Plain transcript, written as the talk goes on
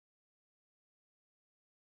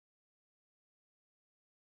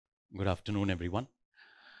Good afternoon, everyone.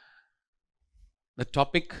 The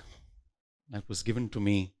topic that was given to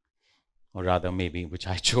me, or rather, maybe which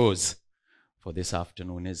I chose for this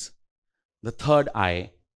afternoon, is the third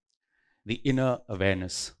eye, the inner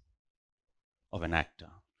awareness of an actor.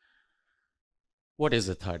 What is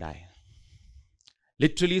the third eye?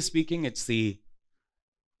 Literally speaking, it's the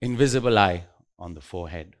invisible eye on the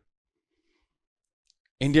forehead.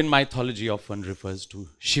 Indian mythology often refers to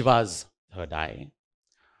Shiva's third eye.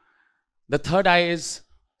 The third eye is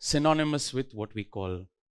synonymous with what we call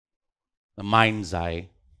the mind's eye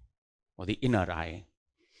or the inner eye.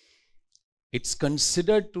 It's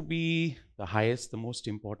considered to be the highest, the most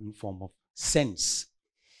important form of sense.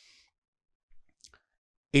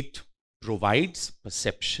 It provides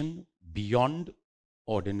perception beyond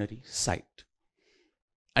ordinary sight.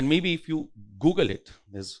 And maybe if you Google it,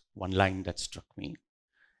 there's one line that struck me.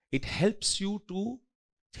 It helps you to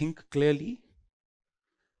think clearly,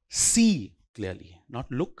 see clearly,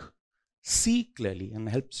 not look, see clearly, and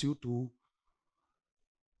helps you to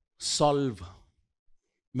solve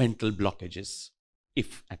mental blockages,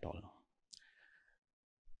 if at all.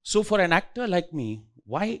 So for an actor like me,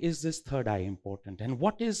 why is this third eye important? And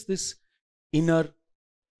what is this inner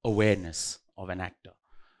awareness of an actor?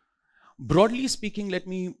 Broadly speaking, let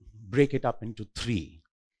me break it up into three: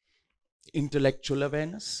 intellectual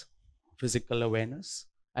awareness, physical awareness,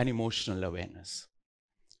 and emotional awareness.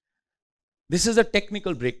 This is a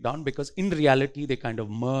technical breakdown because in reality, they kind of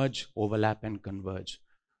merge, overlap, and converge.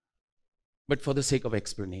 But for the sake of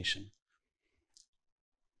explanation,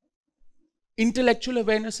 intellectual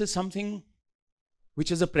awareness is something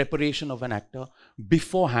which is a preparation of an actor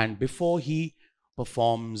beforehand, before he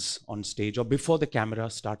performs on stage or before the camera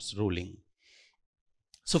starts rolling.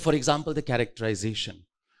 So for example, the characterization.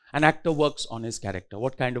 An actor works on his character.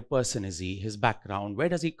 What kind of person is he? His background, where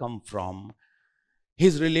does he come from?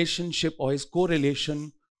 His relationship or his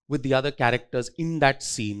correlation with the other characters in that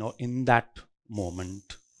scene or in that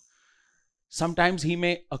moment. Sometimes he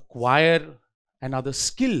may acquire another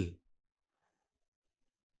skill.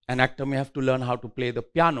 An actor may have to learn how to play the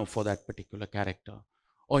piano for that particular character,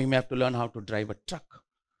 or he may have to learn how to drive a truck.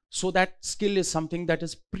 So that skill is something that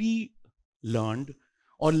is pre-learned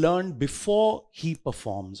or learned before he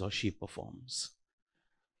performs or she performs.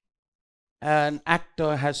 An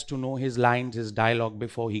actor has to know his lines, his dialogue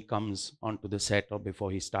before he comes onto the set or before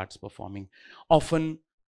he starts performing. Often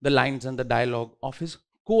the lines and the dialogue of his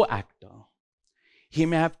co-actor. He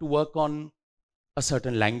may have to work on a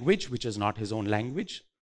certain language, which is not his own language,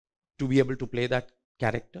 to be able to play that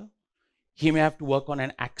character. He may have to work on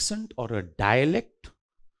an accent or a dialect.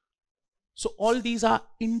 So all these are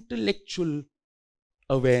intellectual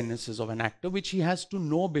awarenesses of an actor, which he has to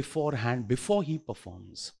know beforehand, before he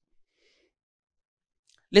performs.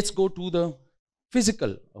 Let's go to the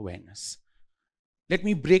physical awareness. Let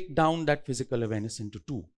me break down that physical awareness into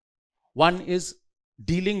two. One is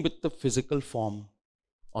dealing with the physical form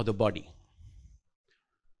or the body.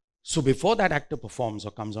 So before that actor performs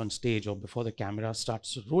or comes on stage or before the camera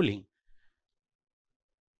starts rolling,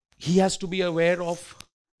 he has to be aware of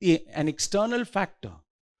an external factor.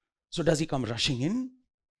 So does he come rushing in?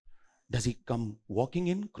 Does he come walking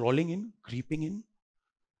in, crawling in, creeping in?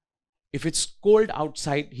 If it's cold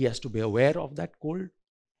outside, he has to be aware of that cold.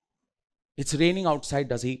 It's raining outside,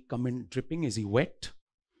 does he come in dripping? Is he wet?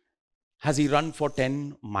 Has he run for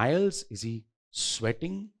 10 miles? Is he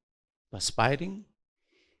sweating, perspiring?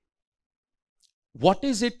 What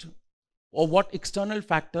is it, or what external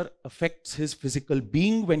factor affects his physical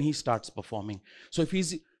being when he starts performing? So if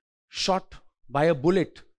he's shot by a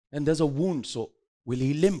bullet and there's a wound, so will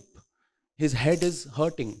he limp? His head is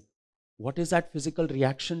hurting. What is that physical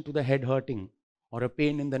reaction to the head hurting, or a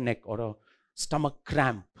pain in the neck, or a stomach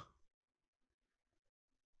cramp?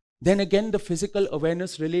 Then again, the physical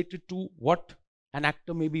awareness related to what an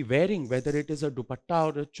actor may be wearing, whether it is a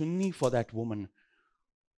dupatta or a chunni for that woman.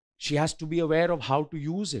 She has to be aware of how to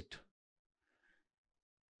use it.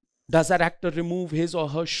 Does that actor remove his or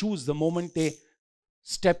her shoes the moment they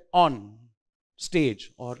step on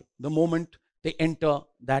stage or the moment they enter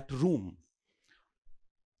that room?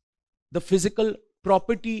 The physical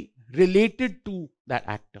property related to that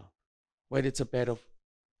actor, whether it's a pair of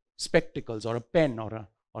spectacles or a pen or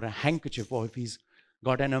a handkerchief, or if he's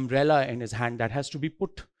got an umbrella in his hand, that has to be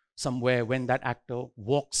put somewhere when that actor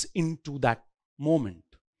walks into that moment.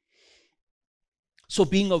 So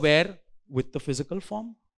being aware with the physical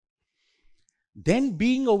form, then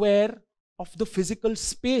being aware of the physical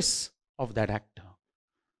space of that actor.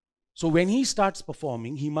 So when he starts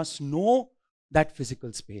performing, he must know that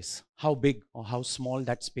physical space, how big or how small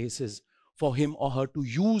that space is for him or her to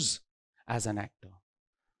use as an actor.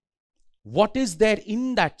 What is there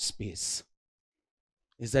in that space?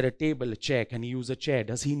 Is there a table, a chair? Can he use a chair?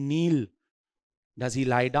 Does he kneel? Does he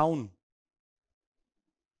lie down?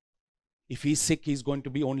 If he's sick, he's going to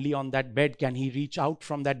be only on that bed. Can he reach out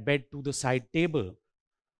from that bed to the side table?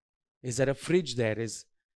 Is there a fridge there? Is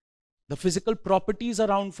the physical properties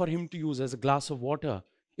around for him to use as a glass of water?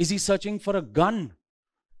 Is he searching for a gun?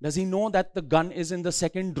 Does he know that the gun is in the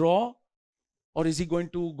second drawer? Or is he going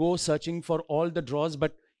to go searching for all the drawers,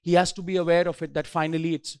 but he has to be aware of it that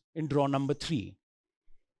finally it's in drawer number 3.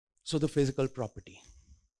 So the physical property.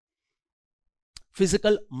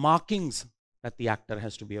 Physical markings that the actor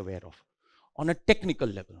has to be aware of. On a technical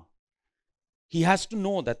level, he has to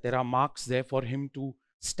know that there are marks there for him to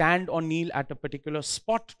stand or kneel at a particular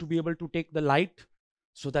spot to be able to take the light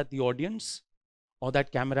so that the audience or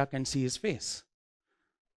that camera can see his face.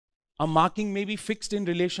 A marking may be fixed in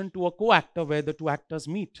relation to a co-actor where the two actors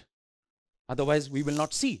meet. Otherwise, we will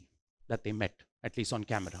not see that they met, at least on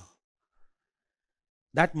camera.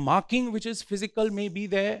 That marking which is physical may be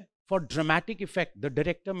there for dramatic effect. The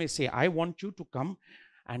director may say, I want you to come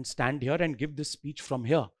and stand here and give this speech from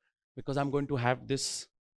here because I'm going to have this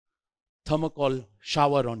thermocol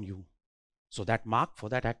shower on you. So that mark for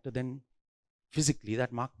that actor, then physically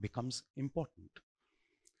that mark becomes important.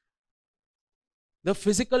 The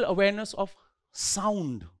physical awareness of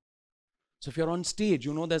sound. So if you're on stage,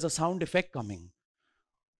 you know there's a sound effect coming,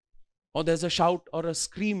 or there's a shout or a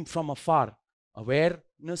scream from afar.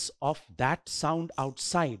 Awareness of that sound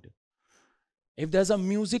outside. If there's a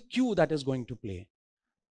music cue that is going to play,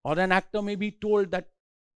 or an actor may be told that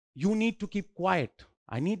you need to keep quiet.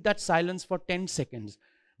 I need that silence for 10 seconds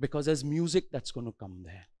because there's music that's going to come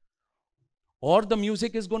there. Or the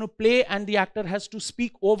music is going to play and the actor has to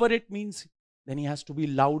speak over it, means then he has to be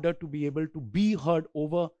louder to be able to be heard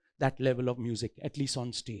over that level of music, at least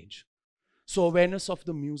on stage. So awareness of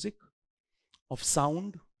the music, of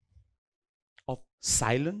sound, of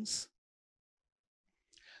silence.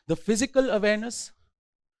 The physical awareness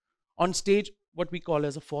on stage, what we call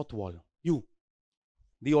as a fourth wall. You,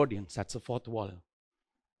 the audience, that's a fourth wall.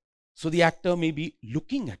 So the actor may be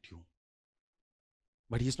looking at you,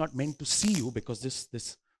 but he's not meant to see you because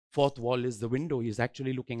this fourth wall is the window. He's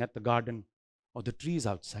actually looking at the garden or the trees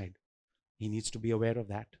outside. He needs to be aware of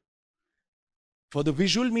that. For the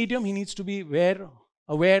visual medium, he needs to be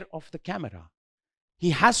aware of the camera. He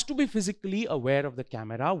has to be physically aware of the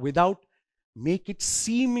camera without make it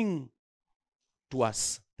seeming to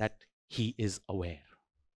us that he is aware.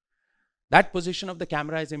 That position of the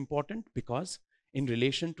camera is important because in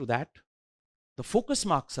relation to that, the focus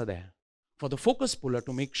marks are there for the focus puller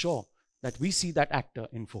to make sure that we see that actor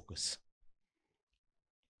in focus.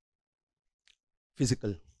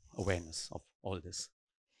 Physical awareness of all this.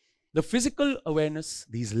 The physical awareness,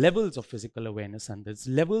 these levels of physical awareness and these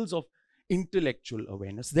levels of intellectual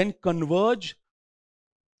awareness then converge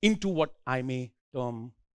into what I may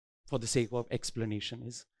term, for the sake of explanation,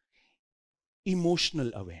 is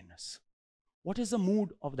emotional awareness. What is the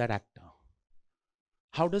mood of that actor?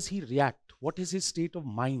 How does he react? What is his state of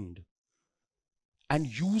mind? And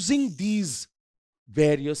using these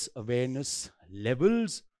various awareness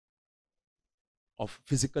levels of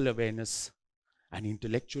physical awareness and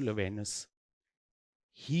intellectual awareness,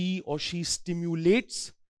 he or she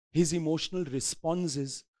stimulates his emotional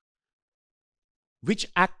responses which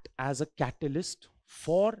act as a catalyst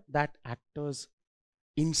for that actor's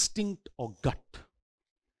instinct or gut.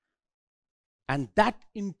 And that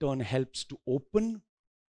in turn helps to open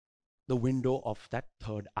the window of that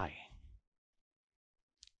third eye.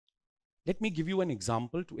 Let me give you an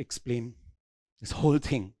example to explain this whole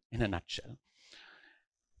thing in a nutshell.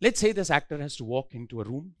 Let's say this actor has to walk into a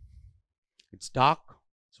room. It's dark,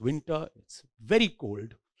 it's winter, it's very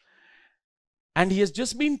cold. And he has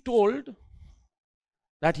just been told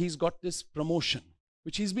that he's got this promotion,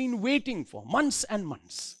 which he's been waiting for months and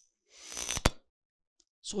months.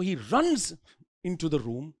 So he runs into the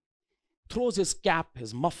room, throws his cap,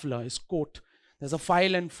 his muffler, his coat. There's a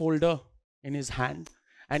file and folder in his hand.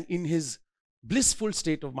 And in his blissful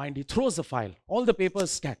state of mind, he throws the file. All the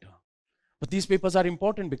papers scatter. But these papers are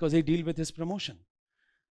important because they deal with his promotion.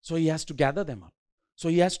 So he has to gather them up. So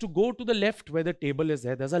he has to go to the left where the table is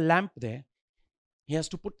there. There's a lamp there. He has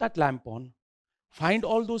to put that lamp on, find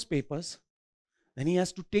all those papers. Then he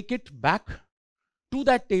has to take it back to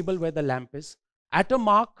that table where the lamp is, at a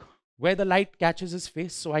mark where the light catches his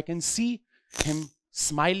face, so I can see him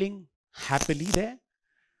smiling happily there.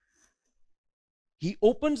 He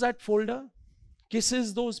opens that folder,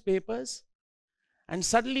 kisses those papers, and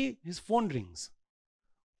suddenly his phone rings.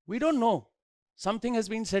 We don't know. Something has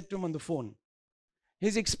been said to him on the phone.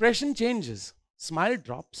 His expression changes. Smile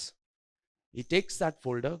drops. He takes that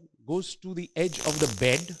folder, goes to the edge of the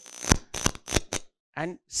bed,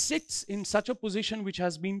 and sits in such a position which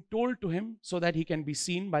has been told to him so that he can be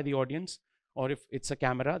seen by the audience, or if it's a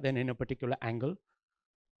camera, then in a particular angle.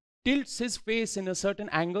 Tilts his face in a certain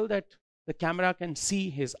angle that the camera can see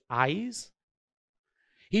his eyes.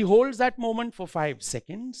 He holds that moment for 5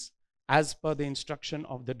 seconds as per the instruction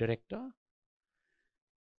of the director.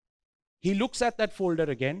 He looks at that folder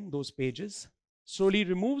again, those pages, slowly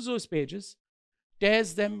removes those pages,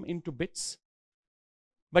 tears them into bits.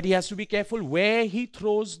 But he has to be careful where he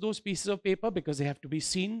throws those pieces of paper because they have to be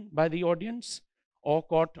seen by the audience or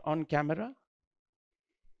caught on camera.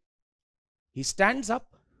 He stands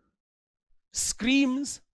up,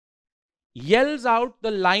 screams, yells out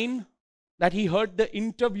the line that he heard the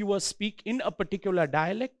interviewer speak in a particular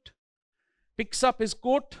dialect, picks up his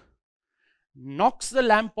coat, knocks the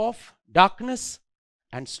lamp off, darkness,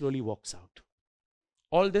 and slowly walks out.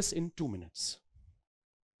 All this in 2 minutes.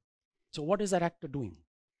 So what is that actor doing?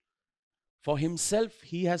 For himself,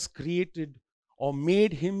 he has created or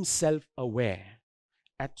made himself aware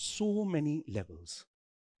at so many levels.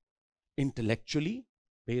 Intellectually,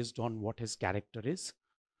 based on what his character is,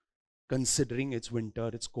 considering it's winter,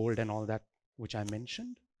 it's cold and all that which I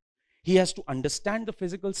mentioned. He has to understand the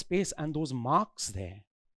physical space and those marks there.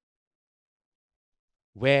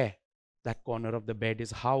 Where that corner of the bed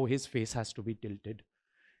is, how his face has to be tilted.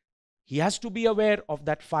 He has to be aware of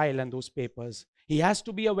that file and those papers. He has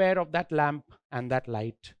to be aware of that lamp and that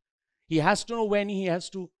light. He has to know when he has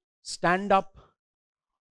to stand up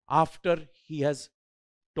after he has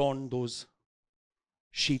torn those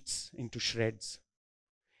sheets into shreds.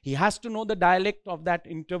 He has to know the dialect of that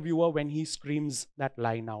interviewer when he screams that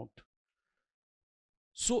line out.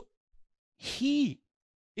 So he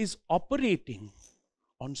is operating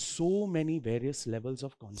on so many various levels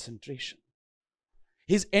of concentration.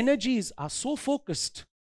 His energies are so focused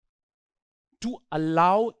to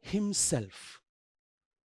allow himself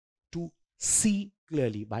to see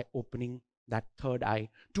clearly by opening that third eye,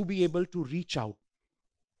 to be able to reach out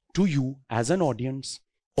to you as an audience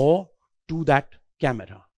or to that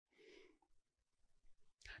camera.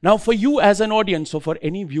 Now, for you as an audience or for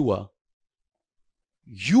any viewer,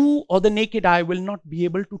 you or the naked eye will not be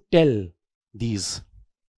able to tell these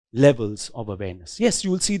levels of awareness. Yes,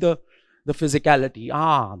 you will see the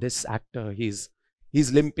physicality. This actor, he's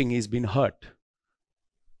limping, he's been hurt.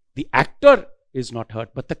 The actor is not hurt,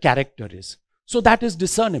 but the character is. So that is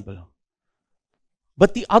discernible.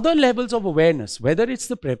 But the other levels of awareness, whether it's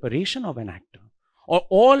the preparation of an actor or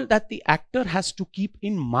all that the actor has to keep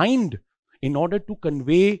in mind in order to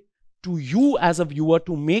convey to you as a viewer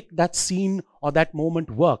to make that scene or that moment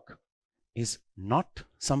work, is not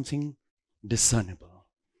something discernible.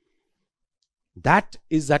 That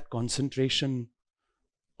is that concentration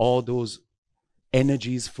or those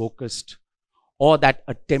energies focused or that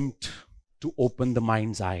attempt to open the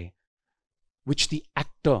mind's eye, which the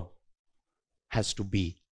actor has to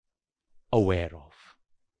be aware of.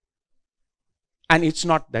 And it's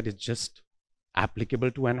not that it's just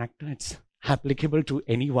applicable to an actor, it's applicable to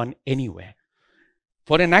anyone, anywhere.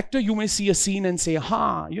 For an actor, you may see a scene and say,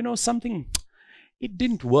 something, it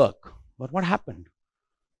didn't work. But what happened?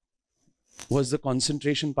 Was the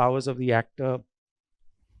concentration powers of the actor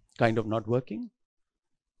kind of not working?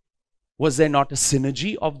 Was there not a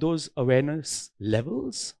synergy of those awareness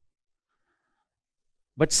levels?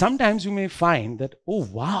 But sometimes you may find that, oh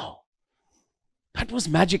wow, that was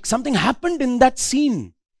magic. Something happened in that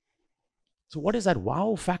scene. So what is that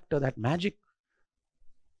wow factor, that magic?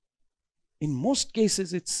 In most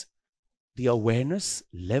cases, it's the awareness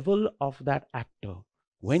level of that actor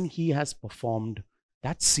when he has performed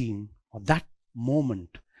that scene or that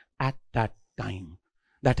moment at that time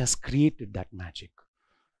that has created that magic.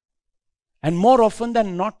 And more often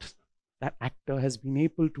than not, that actor has been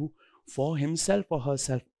able to, for himself or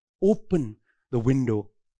herself, open the window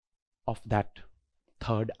of that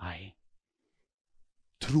third eye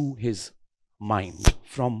through his mind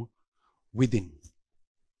from within.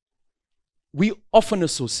 We often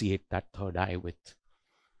associate that third eye with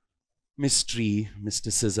mystery,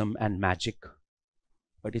 mysticism, and magic,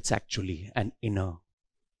 but it's actually an inner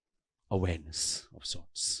awareness of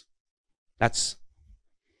sorts. That's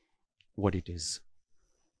what it is.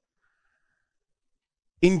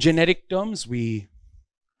 In generic terms, we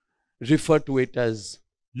refer to it as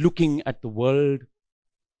looking at the world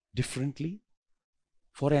differently.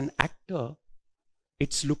 For an actor,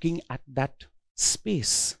 it's looking at that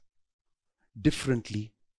space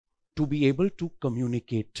differently to be able to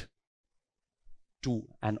communicate to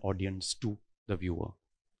an audience, to the viewer,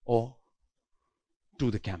 or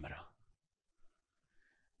to the camera.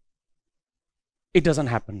 It doesn't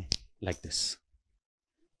happen like this.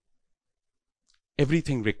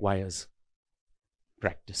 Everything requires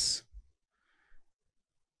practice.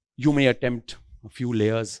 You may attempt a few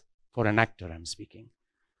layers for an actor, I'm speaking,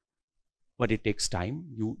 but it takes time.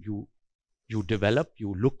 You develop,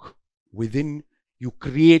 you look within, you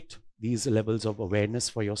create these levels of awareness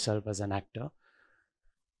for yourself as an actor.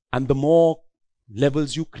 And the more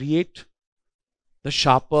levels you create, the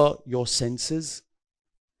sharper your senses,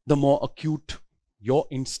 the more acute your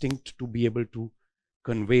instinct to be able to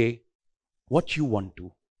convey what you want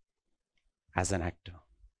to as an actor.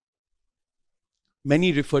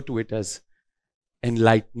 Many refer to it as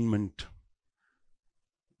enlightenment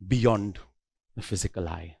beyond the physical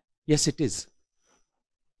eye. Yes, it is.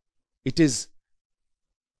 It is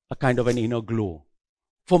a kind of an inner glow.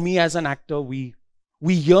 For me as an actor, we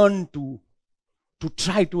yearn to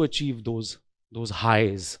try to achieve those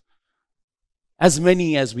highs, as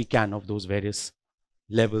many as we can, of those various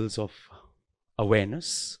levels of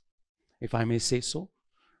awareness, if I may say so.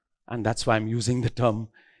 And that's why I'm using the term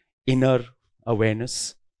inner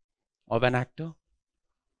awareness of an actor.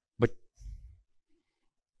 But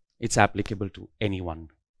it's applicable to anyone,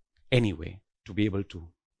 anyway, to be able to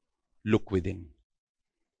look within.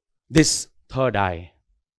 This third eye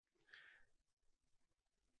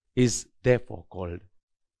is therefore called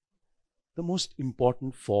the most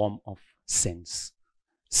important form of sense,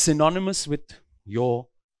 synonymous with your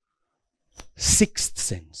sixth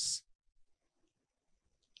sense.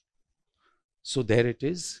 So there it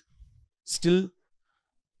is, still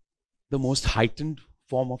the most heightened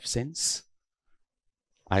form of sense.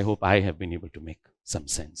 I hope I have been able to make some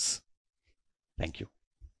sense. Thank you.